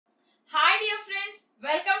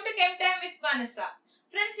ಮಾನಸ.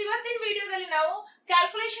 Friends, ಇವತ್ತಿನ ವಿಡಿಯೋದಲ್ಲಿ ನಾವು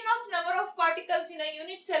calculation of number of particles in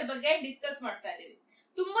unit cell ಬಗ್ಗೆ ಡಿಸ್ಕಸ್ ಮಾಡ್ತಾ ಇದೀವಿ.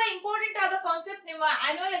 ತುಂಬಾ ಇಂಪಾರ್ಟೆಂಟ್ ಆದ ಕಾನ್ಸೆಪ್ಟ್ ನಿಮ್ಮ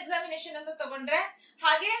ಆನ್ಯುವಲ್ ಎಕ್ಸಾಮಿನೇಷನ್ ಅಂತ ತಗೊಂಡ್ರೆ,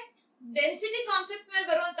 ಹಾಗೆ ಡೆನ್ಸಿಟಿ ಕಾನ್ಸೆಪ್ಟ್ ಮೇಲೆ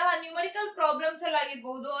ಬರುವಂತಹ ನ್ಯೂಮರಿಕಲ್ ಪ್ರಾಬ್ಲಮ್ಸ್ ಅಲ್ಲಿ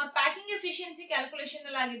ಆಗಿರ್ಬಹುದು, ಪ್ಯಾಕಿಂಗ್ ಎಫಿಷಿಯನ್ಸಿ ಕ್ಯಾಲ್ಕುಲೇಷನ್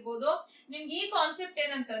ಅಲ್ಲಿ ಆಗಿರ್ಬಹುದು, ನಿಮ್ಗೆ ಈ ಕಾನ್ಸೆಪ್ಟ್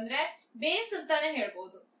ಏನಂತಂದ್ರೆ ಬೇಸ್ ಅಂತಾನೆ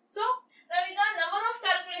ಹೇಳ್ಬಹುದು. ಸೊ ನಾವೀಗ number of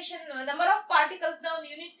calculation, number of particles ನ ಒಂದು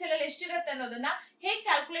ಯೂನಿಟ್ ಸೆಲ್ ಅಲ್ಲಿ ಎಷ್ಟಿರುತ್ತೆ ಅನ್ನೋದನ್ನ ಹೇಗೆ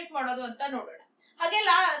ಕ್ಯಾಲ್ಕುಲೇಟ್ ಮಾಡೋದು ಅಂತ ನೋಡೋಣ.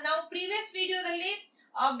 ಹಾಗೆಲ್ಲ ನಾವು ಪ್ರೀವಿಯಸ್ ವಿಡಿಯೋದಲ್ಲಿ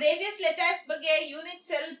ಬ್ರೇವಿಯಸ್ ಲೆಟರ್ಸ್ ಬಗ್ಗೆ, unit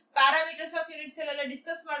cell, parameters of unit cell ಎಲ್ಲ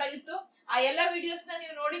ಡಿಸ್ಕಸ್ ಮಾಡಾಗಿತ್ತು. ಆ ಎಲ್ಲ ವಿಡಿಯೋಸ್ ನ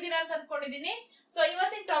ನೀವು ನೋಡಿದೀರಾ ಅಂತ ಅನ್ಕೊಂಡಿದೀನಿ. ಸೊ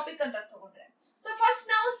ಇವತ್ತಿನ ಟಾಪಿಕ್ ಅಂತ ತಗೊಂಡ್ರೆ, ಸೊ ಫಸ್ಟ್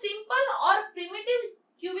ನಾವು simple R primitive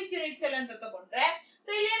cubic unit cell ಅಂತ ತಗೊಂಡ್ರೆ,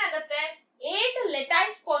 ಸೊ ಇಲ್ಲಿ ಏನಾಗುತ್ತೆ, 8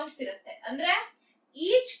 ಲೆಟೈಸ್ ಪಾಯಿಂಟ್ಸ್ ಇರುತ್ತೆ. ಅಂದ್ರೆ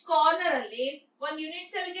ಈಚ್ ಕಾರ್ನರ್ ಅಲ್ಲಿ ಒಂದು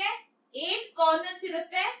ಯೂನಿಟ್ ಸೆಲ್ ಗೆ 8 ಕಾರ್ನರ್ಸ್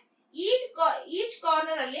ಇರುತ್ತೆ. ಈಚ್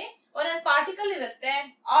ಕಾರ್ನರ್ ಅಲ್ಲಿ ಒಂದೊಂದು ಪಾರ್ಟಿಕಲ್ ಇರುತ್ತೆ.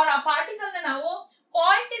 ಆ ಪಾರ್ಟಿಕಲ್ ನ ನಾವು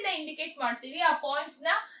ಪಾಯಿಂಟ್ ಇಂದ ಇಂಡಿಕೇಟ್ ಮಾಡ್ತೀವಿ. ಆ ಪಾಯಿಂಟ್ಸ್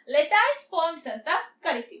ನ ಲೆಟೈಸ್ ಪಾಯಿಂಟ್ಸ್ ಅಂತ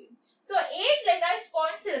ಕರಿತೀವಿ. ಸೊ 8 ಲೆಟೈಸ್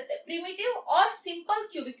ಪಾಯಿಂಟ್ಸ್ ಇರುತ್ತೆ primitive are simple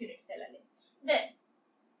cubic unit cell ಅಲ್ಲಿ. ದೆನ್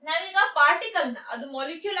ನಾವೀಗ ಪಾರ್ಟಿಕಲ್ ನ, ಅದು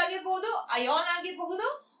ಮಾಲಿಕ್ಯೂಲ್ ಆಗಿರ್ಬಹುದು, ಅಯಾನ್ ಆಗಿರಬಹುದು,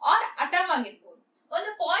 ಆರ್ ಅಟಮ್ ಆಗಿರ್ಬಹುದು,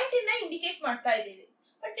 ಒಂದು ಪಾಯಿಂಟ್ ಇಂದ ಇಂಡಿಕೇಟ್ ಮಾಡ್ತಾ ಇದೀವಿ.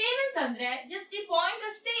 ಬಟ್ ಏನಂತಂದ್ರೆ ಜಸ್ಟ್ ಈ ಪಾಯಿಂಟ್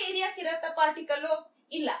ಅಷ್ಟೇ ಏರಿಯಾಕ್ ಇರತ್ತ ಪಾರ್ಟಿಕಲ್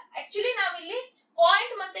ಇಲ್ಲ. ಆಕ್ಚುಲಿ ನಾವಿಲ್ಲಿ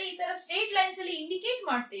ಪಾಯಿಂಟ್ ಮತ್ತೆ ಈ ತರ ಸ್ಟ್ರೇಟ್ ಲೈನ್ಸ್ ಅಲ್ಲಿ ಇಂಡಿಕೇಟ್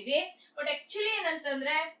ಮಾಡ್ತೀವಿ. ಬಟ್ ಆಕ್ಚುಲಿ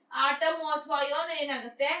ಏನಂತಂದ್ರೆ ಆಟಮ್ ಅಥವಾ ಅಯಾನ್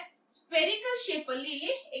ಏನಾಗುತ್ತೆ, ಸ್ಪೆರಿಕಲ್ ಶೇಪ್ ಅಲ್ಲಿ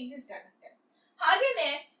ಇಲ್ಲಿ ಎಕ್ಸಿಸ್ಟ್ ಆಗುತ್ತೆ. ಹಾಗೇನೆ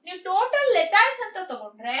ನೀವು ಟೋಟಲ್ ಲೆಟೈಸ್ ಅಂತ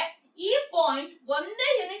ತಗೊಂಡ್ರೆ, ಈ ಪಾಯಿಂಟ್ ಒಂದೇ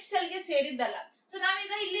ಯೂನಿಟ್ ಸೆಲ್ ಗೆ ಸೇರಿದ್ದಲ್ಲ. ಸೊ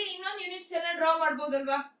ನಾವೀಗ ಇಲ್ಲಿ ಇನ್ನೊಂದು ಯೂನಿಟ್ ಸೆಲ್ ನ ಡ್ರಾ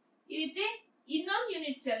ಮಾಡಬಹುದಲ್ವಾ, ಈ ರೀತಿ ಇನ್ನೊಂದು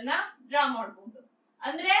ಯೂನಿಟ್ ಸೆಲ್ ನ ಡ್ರಾ ಮಾಡಬಹುದು.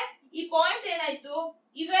 ಅಂದ್ರೆ ಈ ಪಾಯಿಂಟ್ ಏನಾಯ್ತು,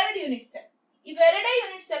 ಇವೆರಡು ಯೂನಿಟ್ ಸೆಲ್, ಇವೆರಡೇ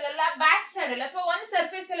ಯೂನಿಟ್ ಸೆಲ್ ಅಲ್ಲ, ಬ್ಯಾಕ್ ಸೈಡ್ ಅಲ್ಲಿ ಅಥವಾ ಒಂದ್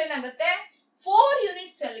ಸರ್ಫೇಸ್ ಅಲ್ಲಿ ಏನಾಗುತ್ತೆ, 4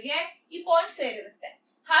 ಯೂನಿಟ್ ಸೆಲ್ ಗೆ ಈ ಪಾಯಿಂಟ್ ಸೇರಿರುತ್ತೆ.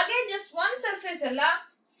 ಹಾಗೆ ಜಸ್ಟ್ ಒಂದ್ ಸರ್ಫೇಸ್ ಅಲ್ಲ,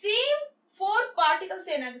 ಸೇಮ್ 4 ಪಾರ್ಟಿಕಲ್ಸ್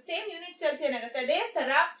ಏನಾಗುತ್ತೆ, ಸೇಮ್ ಯೂನಿಟ್ ಸೆಲ್ಸ್ ಏನಾಗುತ್ತೆ, ಅದೇ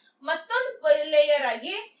ತರ ಮತ್ತೊಂದು ಲೇಯರ್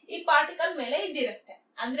ಆಗಿ ಈ ಪಾರ್ಟಿಕಲ್ ಮೇಲೆ ಇದಿರುತ್ತೆ.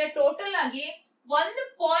 ಅಂದ್ರೆ ಟೋಟಲ್ ಆಗಿ ಒಂದು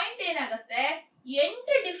ಪಾಯಿಂಟ್ ಏನಾಗುತ್ತೆ,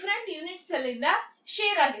 8 ಡಿಫರೆಂಟ್ ಯೂನಿಟ್ ಸೆಲ್ ಇಂದ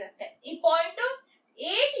ಶೇರ್ ಆಗಿರುತ್ತೆ. ಈ ಪಾಯಿಂಟ್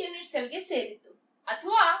 8 ಯೂನಿಟ್ ಸೆಲ್ ಗೆ ಸೇರಿತ್ತು.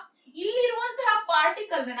 ಅಥವಾ ಇಲ್ಲಿರುವಂತಹ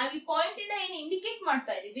ಪಾರ್ಟಿಕಲ್ ನ ನಾವು ಈ ಪಾಯಿಂಟ್ ಇಂದ ಏನ್ ಇಂಡಿಕೇಟ್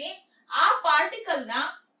ಮಾಡ್ತಾ ಇದೀವಿ, ಆ ಪಾರ್ಟಿಕಲ್ ನ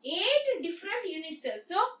 8 different unit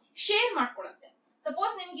cells share ಮಾಡ್ಕೊಳುತ್ತೆ.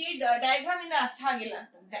 Suppose ನಿಮ್ಗೆ ಡಯಾಗ್ರಾಮ್ ಇಂದ ಅರ್ಥ ಆಗಿಲ್ಲ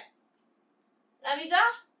ಅಂತಂದ್ರೆ, ನಾವೀಗ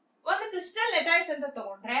ಒಂದು ಕ್ರಿಸ್ಟಲ್ ಲೆಟೈಸ್ ಅಂತ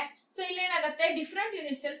ತಗೊಂಡ್ರೆ, ಸೊ ಇಲ್ಲಿ ಏನಾಗುತ್ತೆ, ಡಿಫರೆಂಟ್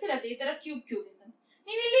ಯೂನಿಟ್ ಸೆಲ್ಸ್ ಇರುತ್ತೆ ಈ ತರ ಕ್ಯೂಬ್ ಇಂದ.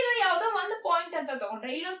 ನೀವು ಇಲ್ಲಿಗ ಯಾವ್ದೋ ಒಂದು ಪಾಯಿಂಟ್ ಅಂತ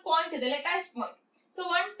ತಗೊಂಡ್ರೆ, ಇಲ್ಲೊಂದು ಪಾಯಿಂಟ್ ಇದೆ, lattice point. So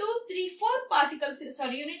 1 2 3 4 particles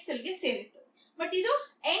unit cell ಗೆ ಸೇರಿತ್ತು. ಬಟ್ ಇದು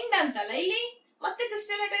ಎಂಡ್ ಅಂತಲ್ಲ, ಇಲ್ಲಿ ಮತ್ತೆ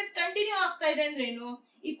ಕ್ರಿಸ್ಟಲ್ ಲೆಟೈಸ್ ಕಂಟಿನ್ಯೂ ಆಗ್ತಾ ಇದೆ ಅಂದ್ರೆ ಏನು,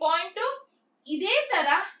 ಈ ಪಾಯಿಂಟ್ ಇದೇ ತರ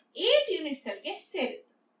 8 ಯೂನಿಟ್ ಸೆಲ್ ಗೆ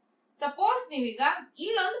ಸೇರಿತ್ತು. ಸಪೋಸ್ ನೀವೀಗ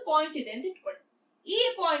ಇಲ್ಲೊಂದು ಪಾಯಿಂಟ್ ಇದೆ ಅಂತ ಇಟ್ಕೊಳ್ಳಿ. ಈ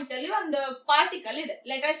ಪಾಯಿಂಟ್ ಅಲ್ಲಿ ಒಂದು ಪಾರ್ಟಿಕಲ್ ಇದೆ,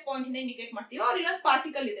 ಲೆಟೈಸ್ ಪಾಯಿಂಟ್ ಇಂದ ಇಂಡಿಕೇಟ್ ಮಾಡ್ತೀವಿ. ಅವ್ರ ಇಲ್ಲೊಂದು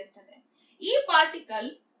ಪಾರ್ಟಿಕಲ್ ಇದೆ ಅಂತಂದ್ರೆ, ಈ ಪಾರ್ಟಿಕಲ್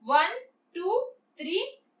 1 2 3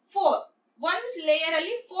 4 ಒಂದ್ ಲೇಯರ್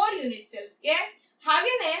ಅಲ್ಲಿ 4 ಯೂನಿಟ್ ಸೆಲ್ಸ್ ಗೆ.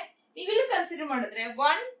 ಹಾಗೇನೆ ನೀವಿಲ್ಲಿ ಕನ್ಸಿಡರ್ ಮಾಡಿದ್ರೆ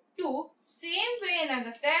 1 2 ಸೇಮ್ ವೇ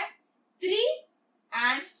ಏನಾಗುತ್ತೆ, 3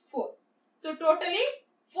 and 4. So totally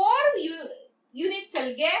 4 unit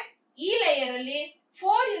cell ಗೆ ಈ ಲೇಯರ್ ಅಲ್ಲಿ,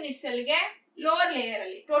 4 ಯೂನಿಟ್ ಸೆಲ್ ಗೆ ಲೋವರ್ ಲೇಯರ್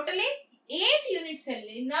ಅಲ್ಲಿ, ಟೋಟಲಿ 8 ಯೂನಿಟ್ ಸೆಲ್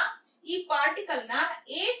ಇಂದ ಈ ಪಾರ್ಟಿಕಲ್ ನ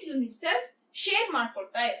 8 ಯೂನಿಟ್ ಸೆಲ್ಸ್ ಶೇರ್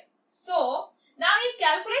ಮಾಡ್ಕೊಳ್ತಾ ಇದೆ. ಸೊ ನಾವೀಗ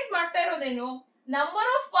ಕ್ಯಾಲ್ಕುಲೇಟ್ ಮಾಡ್ತಾ ಇರೋದೇನು, number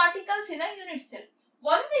of particles in unit cell.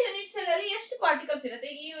 ಒಂದು ಯೂನಿಟ್ ಸೆಲ್ ಅಲ್ಲಿ ಎಷ್ಟು ಪಾರ್ಟಿಕಲ್ಸ್ ಇರುತ್ತೆ,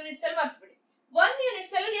 ಈ ಯೂನಿಟ್ ಸೆಲ್ ಮರ್ತ್ಬಿಡಿ, ಒಂದು ಯೂನಿಟ್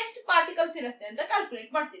ಸೆಲ್ ಅಲ್ಲಿ ಎಷ್ಟು ಪಾರ್ಟಿಕಲ್ಸ್ ಇರುತ್ತೆ ಅಂತ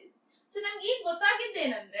ಕ್ಯಾಲ್ಕುಲೇಟ್ ಮಾಡ್ತಿದ್ವಿ. ಸೊ ನಮ್ಗೆ ಈಗ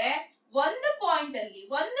ಗೊತ್ತಾಗಿದ್ದೇನಂದ್ರೆ, ಒಂದು ಪಾಯಿಂಟ್ ಅಲ್ಲಿ,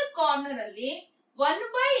 ಒಂದು ಕಾರ್ನರ್ ಅಲ್ಲಿ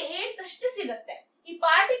 1/8 ಅಷ್ಟು ಸಿಗುತ್ತೆ. ಈ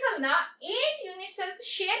ಪಾರ್ಟಿಕಲ್ ನ 8 ಯೂನಿಟ್ ಸೆಲ್ಸ್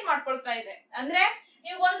ಶೇರ್ ಮಾಡ್ಕೊಳ್ತಾ ಇದೆ. ಅಂದ್ರೆ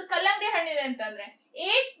ನೀವು ಒಂದು ಕಲ್ಲಂಗಡಿ ಹಣ್ಣಿದೆ ಅಂತಂದ್ರೆ,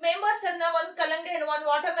 8 ಮೆಂಬರ್ಸ್ ಅನ್ನ ಒಂದು ಕಲ್ಲಂಗಡಿ ಹಣ್ಣು, ಒಂದು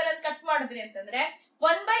ವಾಟರ್ ಮೆಲನ್ ಕಟ್ ಮಾಡಿದ್ರಿ ಅಂತಂದ್ರೆ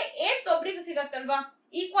 1/8 ಒಬ್ರಿಗೆ ಸಿಗತ್ತಲ್ವಾ,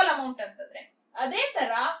 ಈಕ್ವಲ್ ಅಮೌಂಟ್ ಅಂತಂದ್ರೆ. ಅದೇ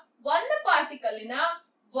ತರ ಒಂದು ಪಾರ್ಟಿಕಲ್ ನ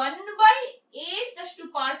 1/8 ಅಷ್ಟು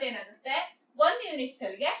ಪಾರ್ಟ್ ಏನಾಗುತ್ತೆ, ಒಂದು ಯೂನಿಟ್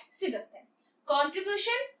ಸೆಲ್ ಗೆ ಸಿಗುತ್ತೆ.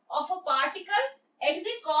 Contribution of a particle at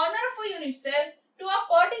the corner of a unit cell to a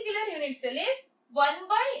particular unit cell is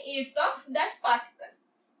 1/8 of that particle.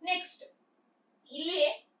 Next, ಇಲ್ಲಿ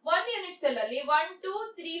ಒಂದು ಯೂನಿಟ್ ಸೆಲ್ ಅಲ್ಲಿ 1 2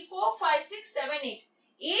 3 4 5 6 7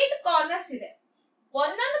 8 ಕಾರ್ನರ್ಸ್ ಇದೆ.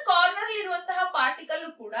 ಒಂದೊಂದು ಕಾರ್ನರ್ ಅಲ್ಲಿ ಇರುವಂತಹ ಪಾರ್ಟಿಕಲ್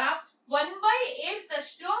ಕೂಡ 1/8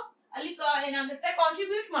 ಅಷ್ಟು ಅಲ್ಲಿ ಏನಾಗುತ್ತೆ,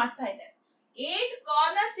 ಕಾಂಟ್ರಿಬ್ಯೂಟ್ ಮಾಡ್ತಾ ಇದೆ. 8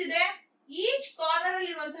 ಕಾರ್ನರ್ಸ್ ಇದೆ, ಈಚ್ ಕಾರ್ನರ್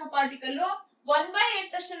ಅಲ್ಲಿ ಇರುವಂತಹ ಪಾರ್ಟಿಕಲ್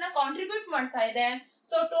 1/8 ಅಷ್ಟನ್ನ ಕಾಂಟ್ರಿಬ್ಯೂಟ್ ಮಾಡ್ತಾ ಇದೆ.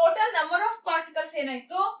 So total number of particles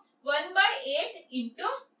ಏನಾಯ್ತು, 1/8 into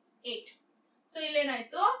 8. So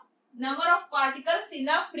ಇಲ್ಲೇನಾಯ್ತು, number of particles in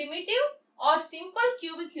a primitive are simple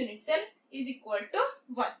cubic unit cell is equal to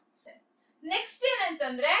 1. Next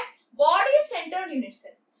ಏನಂತಂದ್ರೆ body centred unit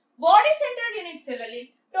cell. Body centred unit cell ಅಲ್ಲಿ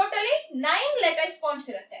totally 9 lattice points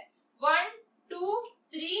ಇರುತ್ತೆ. 1 2,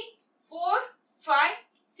 3, 4, 5,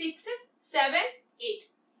 6, 7, 8.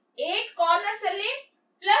 8 corners ಅಲ್ಲಿ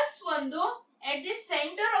plus ಒಂದು at the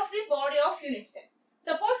center of the body of unit cell.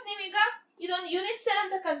 Suppose ನೀವೀಗ ಇದೊಂದು unit cell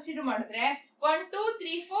ಅಂತ consider ಮಾಡಿದ್ರೆ 1, 2,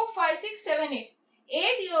 3, 4, 5, 6, 7,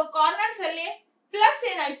 8 corners ಅಲ್ಲಿ ಪ್ಲಸ್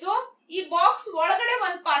ಏನಾಯ್ತು ಈ ಬಾಕ್ಸ್ ಒಳಗಡೆ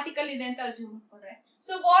ಒಂದು ಪಾರ್ಟಿಕಲ್ ಇದೆ ಅಂತ ಅಸ್ಯೂಮ್ ಮಾಡ್ಕೊಂಡ್ರೆ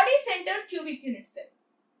so body centre cubic unit cell.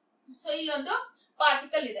 So ಇಲ್ಲೊಂದು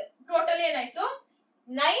ಪಾರ್ಟಿಕಲ್ ಇದೆ. ಟೋಟಲ್ ಏನಾಯ್ತು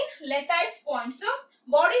 9 lattice points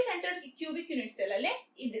body centre cubic unit cell ಅಲ್ಲಿ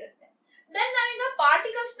ಇದಿರುತ್ತೆ. ದೆನ್ ನಾವೀಗ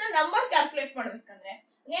ಪಾರ್ಟಿಕಲ್ಸ್ ನ ನಂಬರ್ ಕ್ಯಾಲ್ಕುಲೇಟ್ ಮಾಡ್ಬೇಕಂದ್ರೆ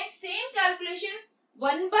ಅಗೇನ್ ಸೇಮ್ ಕ್ಯಾಲ್ಕುಲೇಷನ್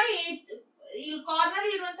 1/8 ಇಲ್ಲಿ ಕಾರ್ನರ್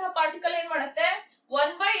ಇರುವಂತಹ ಪಾರ್ಟಿಕಲ್ ಏನ್ ಮಾಡುತ್ತೆ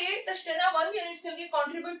 1/8 ಅಷ್ಟನ್ನ ಒಂದು ಯೂನಿಟ್ ಸೆಲ್ ಗೆ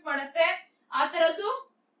ಕಾಂಟ್ರಿಬ್ಯೂಟ್ ಮಾಡುತ್ತೆ. ಆ ತರದ್ದು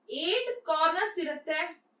 8 ಕಾರ್ನರ್ಸ್ ಇರುತ್ತೆ.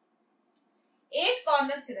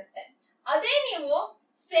 ಅದೇ ನೀವು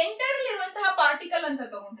ಸೆಂಟರ್ ಇರುವಂತಹ ಪಾರ್ಟಿಕಲ್ ಅಂತ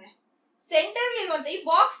ತಗೊಂಡ್ರೆ ಸೆಂಟರ್ ಇರುವಂತಹ ಈ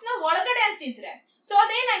ಬಾಕ್ಸ್ ನ ಒಳಗಡೆ ಅಂತಿದ್ರೆ ಸೊ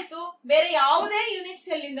ಅದೇನಾಯ್ತು ಬೇರೆ ಯಾವುದೇ ಯೂನಿಟ್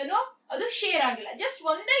ಸೆಲ್ ಇಂದನೂ ಅದು ಶೇರ್ ಆಗಿಲ್ಲ, ಜಸ್ಟ್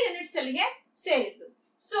ಒಂದೇ ಯೂನಿಟ್ ಸೆಲ್ ಗೆ ಸೇರಿತ್ತು.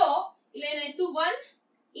 ಸೊ ಇಲ್ಲೇನಾಯ್ತು 1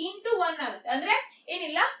 into 1 ಆಗುತ್ತೆ. ಅಂದ್ರೆ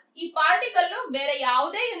ಏನಿಲ್ಲ ಈ ಪಾರ್ಟಿಕಲ್ ಬೇರೆ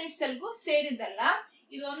ಯಾವುದೇ ಯೂನಿಟ್ ಸೆಲ್ ಗೂ ಸೇರಿದ್ದಲ್ಲ,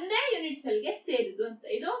 ಇದು ಒಂದೇ ಯೂನಿಟ್ ಸೆಲ್ ಗೆ ಸೇರಿದ್ದು ಅಂತ.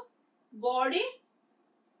 ಇದು ಬಾಡಿ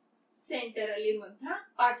ಸೆಂಟರ್ ಅಲ್ಲಿ ಇರುವಂತಹ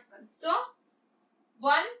ಪಾರ್ಟಿಕಲ್. ಸೊ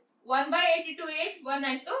 1/8 into 8 1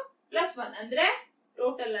 ಆಯ್ತು ಪ್ಲಸ್ 1 ಅಂದ್ರೆ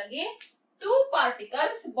ಟೋಟಲ್ ಆಗಿ 2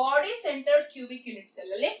 particles body centred cubic unit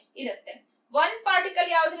cell ಅಲ್ಲಿ ಇರುತ್ತೆ. 1 ಪಾರ್ಟಿಕಲ್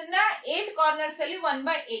ಯಾವ್ದ್ರಿಂದ 8 ಕಾರ್ನರ್ಸ್ ಅಲ್ಲಿ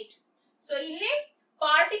 1/8. ಸೊ ಇಲ್ಲಿ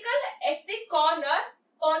particle at the corner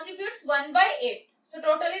contributes 1/8. So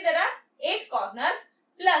totally there are 8 corners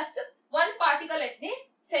plus 1 particle at the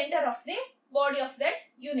center of the body of that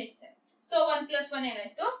unit cell. So 1 plus 1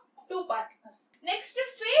 ಏನಾಯ್ತು 2 particles. Next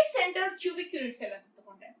face centered cubic unit cell ಅಂತ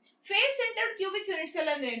ತಗೊಂಡ್ರೆ face centered cubic unit cell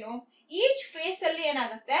ಅಂದ್ರೆ ಏನು, each face ಅಲ್ಲಿ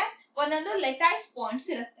ಏನಾಗುತ್ತೆ ಒಂದೊಂದು lattice points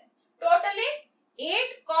ಇರುತ್ತೆ. Totally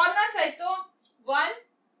 8 corners ಆಯ್ತು 1,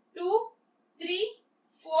 2, 3,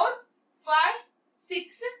 4, 5,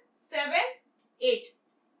 6, 7, 8.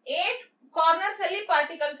 8 ಕಾರ್ನರ್ಸ್ ಅಲ್ಲಿ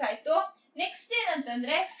ಪಾರ್ಟಿಕಲ್ಸ್ ಆಯ್ತು. ನೆಕ್ಸ್ಟ್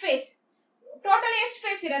ಏನಂತಂದ್ರೆ ಫೇಸ್. ಟೋಟಲ್ ಎಷ್ಟು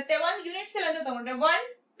ಫೇಸ್ ಇರುತ್ತೆ ಒಂದು ಯೂನಿಟ್ ಸೆಲ್ ಅಂತ ತಗೊಂಡ್ರೆ 1,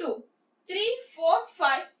 2, 3, 4,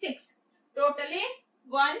 5, 6. ಟೋಟಲಿ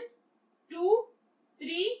 1, 2,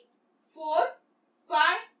 3, 4,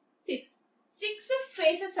 5, 6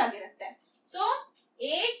 ಫೇಸಸ್ ಆಗಿರುತ್ತೆ. ಸೊ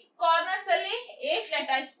 8 ಕಾರ್ನರ್ಸ್ ಅಲ್ಲಿ 8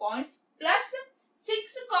 lattice points plus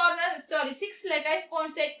 6 lattice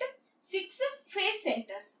points ಎಟ್ 6 face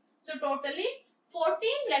centres. So totally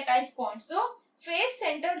 14 lattice points face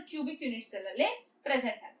centred cubic unit cell ಅಲ್ಲಿ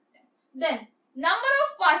ಪ್ರೆಸೆಂಟ್ ಆಗುತ್ತೆ. ದೆನ್ ನಂಬರ್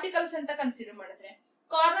ಆಫ್ ಪಾರ್ಟಿಕಲ್ಸ್ ಅಂತ ಕನ್ಸಿಡರ್ ಮಾಡಿದ್ರೆ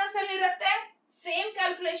ಕಾರ್ನರ್ಸ್ ಅಲ್ಲಿ ಇರುತ್ತೆ ಸೇಮ್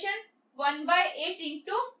ಕ್ಯಾಲ್ಕುಲೇಷನ್ 1/8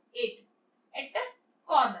 into 8 ಎಟ್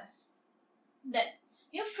ಕಾರ್ನರ್ಸ್. ದೆನ್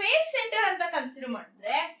ನೀವು face centre ಅಂತ consider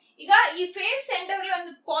ಮಾಡಿದ್ರೆ ಈಗ ಈ ಫೇಸ್ ಸೆಂಟರ್ ಅಲ್ಲಿ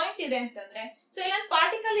ಒಂದು ಪಾಯಿಂಟ್ ಇದೆ ಅಂತಂದ್ರೆ ಸೊ ಇಲ್ಲೊಂದು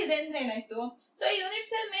ಪಾರ್ಟಿಕಲ್ ಇದೆ ಅಂದ್ರೆ ಏನಾಯ್ತು ಸೊ ಯೂನಿಟ್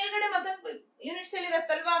ಸೆಲ್ ಮೇಲ್ಗಡೆ ಮತ್ತೊಂದು ಯೂನಿಟ್ ಸೆಲ್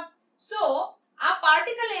ಇರುತ್ತಲ್ವಾ. ಸೊ ಆ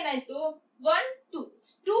ಪಾರ್ಟಿಕಲ್ ಏನಾಯ್ತು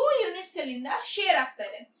 2 ಯೂನಿಟ್ ಸೆಲ್ ಇಂದ ಶೇರ್ ಆಗ್ತಾ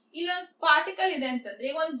ಇದೆ. ಇಲ್ಲೊಂದು ಪಾರ್ಟಿಕಲ್ ಇದೆ ಅಂತಂದ್ರೆ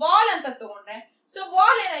ಈಗ ಒಂದು ಬಾಲ್ ಅಂತ ತಗೊಂಡ್ರೆ ಸೊ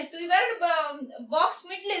ಬಾಲ್ ಏನಾಯ್ತು ಇವೆರಡು ಬಾಕ್ಸ್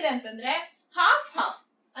ಮಿಡ್ಲ್ ಇದೆ ಅಂತಂದ್ರೆ ಹಾಫ್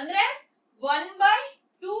ಅಂದ್ರೆ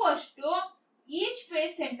 1/2 ಅಷ್ಟು ಈಚ್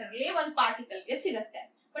ಫೇಸ್ ಸೆಂಟರ್ ಅಲ್ಲಿ ಒಂದು ಪಾರ್ಟಿಕಲ್ ಗೆ ಸಿಗುತ್ತೆ.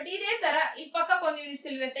 ಬಟ್ ಇದೇ ತರ ಈ ಪಕ್ಕಕ್ಕೆ ಒಂದು ಯೂನಿಟ್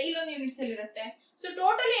ಸೆಲ್ ಇರುತ್ತೆ, ಇಲ್ಲೊಂದು ಯೂನಿಟ್ ಸೆಲ್ ಇರುತ್ತೆ. ಸೊ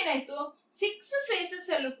ಟೋಟಲ್ ಏನಾಯ್ತು 6 ಫೇಸಸ್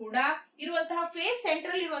ಅಲ್ಲೂ ಕೂಡ ಇರುವಂತಹ ಫೇಸ್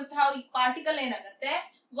ಸೆಂಟರ್ ಅಲ್ಲಿ ಇರುವಂತಹ ಈ ಪಾರ್ಟಿಕಲ್ ಏನಾಗುತ್ತೆ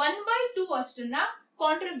 1/2 ಅಷ್ಟನ್ನ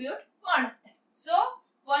ಕಾಂಟ್ರಿಬ್ಯೂಟ್ ಮಾಡುತ್ತೆ. So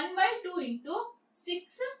 1/2 into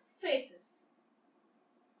 6 phases.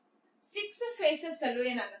 6 ಫೇಸಸ್ ಅಲ್ಲೂ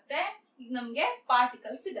ಏನಾಗುತ್ತೆ ಈಗ ನಮ್ಗೆ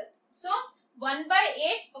ಪಾರ್ಟಿಕಲ್ ಸಿಗುತ್ತೆ. ಸೊ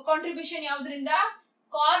 1/8 ಕಾಂಟ್ರಿಬ್ಯೂಷನ್ ಯಾವ್ದ್ರಿಂದ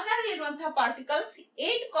ಕಾರ್ನರ್ ಇರುವಂತಹ ಪಾರ್ಟಿಕಲ್ಸ್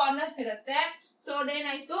 8 ಕಾರ್ನರ್ಸ್ ಇರುತ್ತೆ. ಸೊ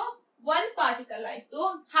ಅದೇನಾಯ್ತು 1 ಪಾರ್ಟಿಕಲ್ ಆಯ್ತು.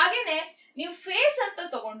 ಹಾಗೇನೆ ನೀವು ಫೇಸ್ ಅಂತ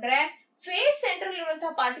ತಗೊಂಡ್ರೆ ಫೇಸ್ ಸೆಂಟರ್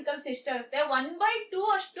ಇರುವಂತಹ ಪಾರ್ಟಿಕಲ್ಸ್ ಎಷ್ಟಾಗುತ್ತೆ 1/2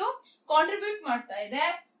 ಅಷ್ಟು ಕಾಂಟ್ರಿಬ್ಯೂಟ್ ಮಾಡ್ತಾ ಇದೆ.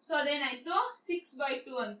 ಸೊ ಅದೇನಾಯ್ತು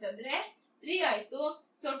 6/2 ಅಂತಂದ್ರೆ 3 ಆಯ್ತು.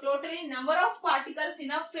 So totally number of particles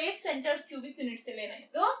in a face centred cubic unit cell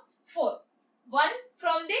ಏನಾಯ್ತು 4. 1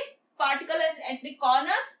 from the particle at the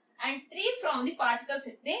corners and 3 from the particles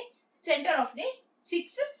at the center of the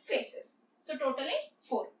 6 faces. So totally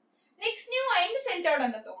 4. Next ನೀವು end centred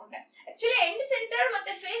ಅಂತ ತಗೊಂಡ್ರೆ actually end centred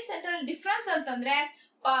ಮತ್ತೆ face centred difference ಅಂತಂದ್ರೆ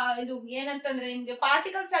ಇದು ಏನಂತಂದ್ರೆ ನಿಮ್ಗೆ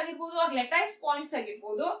particles ಆಗಿರ್ಬೋದು ಆರ್ ಲೆಟೈಸ್ ಪಾಯಿಂಟ್ಸ್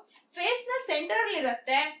ಆಗಿರ್ಬೋದು ಫೇಸ್ ನ ಸೆಂಟರ್ ಅಲ್ಲಿ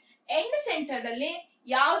ಇರುತ್ತೆ. ಎಂಡ್ ಸೆಂಟರ್ಡ್ ಅಲ್ಲಿ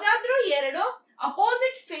ಯಾವ್ದಾದ್ರೂ 2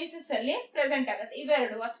 ಅಪೋಸಿಟ್ ಫೇಸಸ್ ಅಲ್ಲಿ ಪ್ರೆಸೆಂಟ್ ಆಗುತ್ತೆ.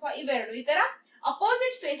 ಇವೆರಡು ಅಥವಾ ಇವೆರಡು ಈ ತರ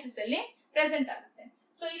ಅಪೋಸಿಟ್ ಫೇಸಸ್ ಅಲ್ಲಿ ಪ್ರೆಸೆಂಟ್ ಆಗುತ್ತೆ.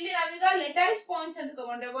 ಸೊ ಇಲ್ಲಿ ನಾವೀಗ ಲೆಟೈಸ್ ಪಾಯಿಂಟ್ಸ್ ಅಂತ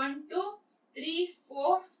ತಗೊಂಡ್ರೆ 1, 2, 3,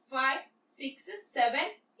 4, 5, 6, 7,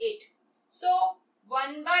 8. So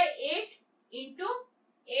 1/8 into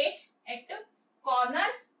 8 at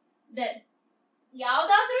corners. Then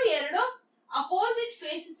ಯಾವ್ದಾದ್ರೂ 2 ಅಪೋಸಿಟ್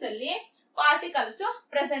ಫೇಸಸ್ ಅಲ್ಲಿ ಪಾರ್ಟಿಕಲ್ಸ್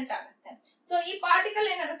ಪ್ರೆಸೆಂಟ್ ಆಗುತ್ತೆ. ಸೊ ಈ ಪಾರ್ಟಿಕಲ್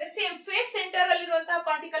ಏನಾಗುತ್ತೆ, ಸೇಮ್ ಫೇಸ್ ಸೆಂಟರ್ ಅಲ್ಲಿರುವಂತಹ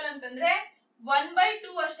ಪಾರ್ಟಿಕಲ್ ಅಂತಂದ್ರೆ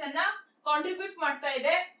 1/2 ಅಷ್ಟನ್ನ ಕಾಂಟ್ರಿಬ್ಯೂಟ್ ಮಾಡ್ತಾ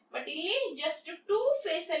ಇದೆ. ಬಟ್ ಇಲ್ಲಿ ಜಸ್ಟ್ 2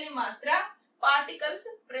 ಫೇಸ್ ಅಲ್ಲಿ ಮಾತ್ರ ಪಾರ್ಟಿಕಲ್ಸ್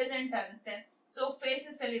ಪ್ರೆಸೆಂಟ್ ಆಗುತ್ತೆ. ಸೊ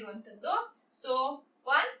ಫೇಸಸ್ ಅಲ್ಲಿ ಇರುವಂತದ್ದು. So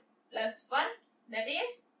 1 + 1 that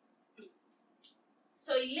is 2.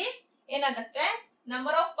 ಸೊ ಇಲ್ಲಿ ಏನಾಗುತ್ತೆ,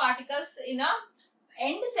 number of particles in a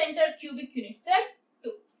end centre cubic unit cell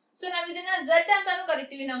 2. So ನಾವ್ ಇದನ್ನ Z ಅಂತಾನು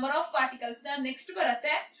ಕರಿತೀವಿ, ನಂಬರ್ ಆಫ್ ಪಾರ್ಟಿಕಲ್ಸ್ ನ. ನೆಕ್ಸ್ಟ್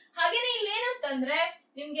ಬರುತ್ತೆ. ಹಾಗೇನೆ ಇಲ್ಲಿ ಏನಂತಂದ್ರೆ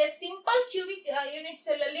ನಿಮ್ಗೆ ಸಿಂಪಲ್ ಕ್ಯೂಬಿಕ್ ಯೂನಿಟ್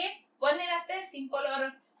ಸೆಲ್ ಅಲ್ಲಿ 1 ಇರುತ್ತೆ, simple R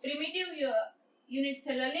primitive unit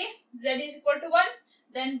cell ಅಲ್ಲಿ Z is equal to 1.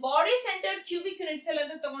 Then body centre cubic unit cell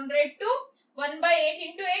ಅಂತ ತಗೊಂಡ್ರೆ 2, 1/8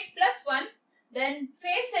 into 8 plus 1. Then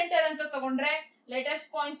face centre ಅಂತ ತಗೊಂಡ್ರೆ ಲೇಟೆಸ್ಟ್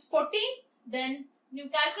ಪಾಯಿಂಟ್ಸ್ 14. ದೆನ್ ನೀವು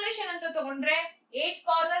ಕ್ಯಾಲ್ಕುಲೇಷನ್ ಅಂತ ತಗೊಂಡ್ರೆ 8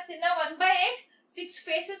 ಕಾರ್ನರ್ಸ್ ಇಂದ 1/8, 6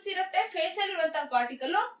 ಫೇಸಸ್ ಇರುತ್ತೆ. ಫೇಸ್ ಅಲ್ಲಿ ಇರುವಂತಹ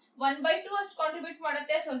ಪಾರ್ಟಿಕಲ್ 1/2 ಅಷ್ಟು ಕಾಂಟ್ರಿಬ್ಯೂಟ್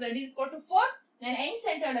ಮಾಡುತ್ತೆ. So Z is equal to 4. Then end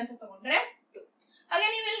centred ಅಂತ ತಗೊಂಡ್ರೆ 2. ಹಾಗೆ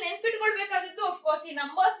ನೀವು ಇಲ್ಲಿ ನೆನ್ಪಿಟ್ಕೊಳ್ಬೇಕಾಗಿದ್ದು ಆಫ್ ಕೋರ್ಸ್ ಈ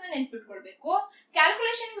ನಂಬರ್ಸ್ ನ ನೆನ್ಪಿಟ್ಕೊಳ್ಬೇಕು.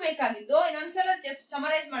 ಕ್ಯಾಲ್ಕುಲೇಷನ್ ಬೇಕಾಗಿದ್ದು ಇನ್ನೊಂದ್ಸಲ ಜಸ್ಟ್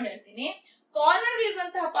ಸಮರೈಸ್ ಮಾಡಿ ಹೇಳ್ತೀನಿ. ಕಾರ್ನರ್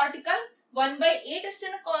ಇರುವಂತಹ ಪಾರ್ಟಿಕಲ್ 1/8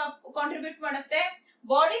 ಅಷ್ಟನ್ನ ಕಾಂಟ್ರಿಬ್ಯೂಟ್ ಮಾಡುತ್ತೆ.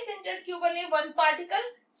 ಬಾಡಿ ಸೆಂಟರ್ ಕ್ಯೂಬ್ ಅಲ್ಲಿ 1 particle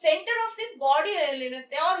centre of the body ಅಲ್ಲಿ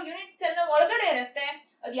ಇರುತ್ತೆ, ಆರ್ ಯೂನಿಟ್ ಸೆಲ್ ನ ಒಳಗಡೆ ಇರುತ್ತೆ.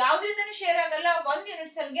 ಅದು ಯಾವ್ದ್ರಿಂದನೂ ಶೇರ್ ಆಗಲ್ಲ. 1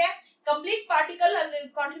 ಯೂನಿಟ್ ಸೆಲ್ ಗೆ ಕಂಪ್ಲೀಟ್ ಪಾರ್ಟಿಕಲ್ ಅಲ್ಲಿ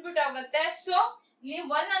ಕಾಂಟ್ರಿಬ್ಯೂಟ್ ಆಗುತ್ತೆ. ಸೊ ಇಲ್ಲಿ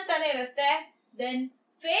 1 ಅಂತಾನೆ ಇರುತ್ತೆ. ದೆನ್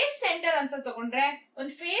ಫೇಸ್ ಸೆಂಟರ್ ಅಂತ ತಗೊಂಡ್ರೆ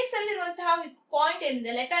ಒಂದು ಫೇಸ್ ಅಲ್ಲಿ ಇರುವಂತಹ ಪಾಯಿಂಟ್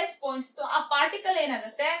ಏನಿದೆ, ಲೆಟೈಸ್ ಪಾಯಿಂಟ್ಸ್, ಆ ಪಾರ್ಟಿಕಲ್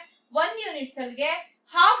ಏನಾಗುತ್ತೆ 1 ಯೂನಿಟ್ ಸೆಲ್ ಗೆ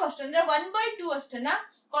ಹಾಫ್ ಅಷ್ಟು ಅಂದ್ರೆ 1/2 ಅಷ್ಟನ್ನ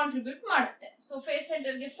ಕಾಂಟ್ರಿಬ್ಯೂಟ್ ಮಾಡುತ್ತೆ. ಸೊ ಫೇಸ್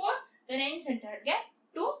ಸೆಂಟರ್ ಗೆ 4, ದೆನ್ ಎಂಡ್ ಸೆಂಟರ್ ಗೆ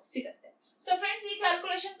 2 ಸಿಗುತ್ತೆ. ಸೊ ಫ್ರೆಂಡ್ಸ್, ಈ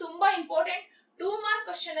ಕ್ಯಾಲ್ಕುಲೇಷನ್ ತುಂಬಾ ಇಂಪಾರ್ಟೆಂಟ್. 2 ಮಾರ್ಕ್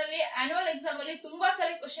ಕ್ವಶನ್ ಅಲ್ಲಿ ಆನ್ಯುವಲ್ ಎಕ್ಸಾಮ್ ಅಲ್ಲಿ ತುಂಬಾ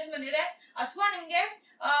ಸಲ ಕ್ವಶನ್ ಬಂದಿದೆ. ಅಥವಾ ನಿಮ್ಗೆ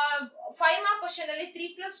 5 ಮಾರ್ಕ್ ಕ್ವಶನ್ ಅಲ್ಲಿ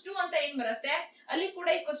 3+2 ಅಂತ ಏನ್ ಬರುತ್ತೆ ಅಲ್ಲಿ ಕೂಡ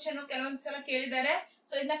ಈ ಕ್ವಶನ್ ಕೆಲವೊಂದ್ ಸಲ ಕೇಳಿದ್ದಾರೆ.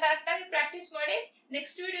 ಸೊ ಇದನ್ನ ಕರೆಕ್ಟ್ ಆಗಿ ಪ್ರಾಕ್ಟೀಸ್ ಮಾಡಿ.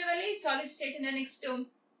 ನೆಕ್ಸ್ಟ್ ವಿಡಿಯೋದಲ್ಲಿ ಸಾಲಿಡ್ ಸ್ಟೇಟ್ ಇಂದ ನೆಕ್ಸ್ಟ್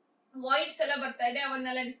ವಾಯ್ಡ್ಸ್ ಎಲ್ಲ ಬರ್ತಾ ಇದೆ,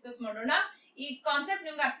 ಅವನ್ನೆಲ್ಲ ಡಿಸ್ಕಸ್ ಮಾಡೋಣ. ಈ ಕಾನ್ಸೆಪ್ಟ್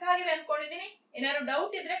ನಿಮ್ಗೆ ಅರ್ಥ ಆಗಿದೆ ಅನ್ಕೊಂಡಿದೀನಿ. ಏನಾದ್ರು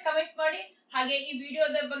ಡೌಟ್ ಇದ್ರೆ ಕಮೆಂಟ್ ಮಾಡಿ. ಹಾಗೆ ಈ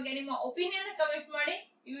ವಿಡಿಯೋದ ಬಗ್ಗೆ ನಿಮ್ಮ ಒಪಿನಿಯನ್ ಕಮೆಂಟ್ ಮಾಡಿ.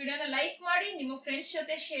 ಈ ವಿಡಿಯೋನ ಲೈಕ್ ಮಾಡಿ, ನಿಮ್ಮ ಫ್ರೆಂಡ್ಸ್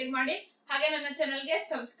ಜೊತೆ ಶೇರ್ ಮಾಡಿ. ಹಾಗೆ ನನ್ನ ಚಾನೆಲ್ಗೆ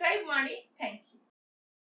ಸಬ್ಸ್ಕ್ರೈಬ್ ಮಾಡಿ. Thank you.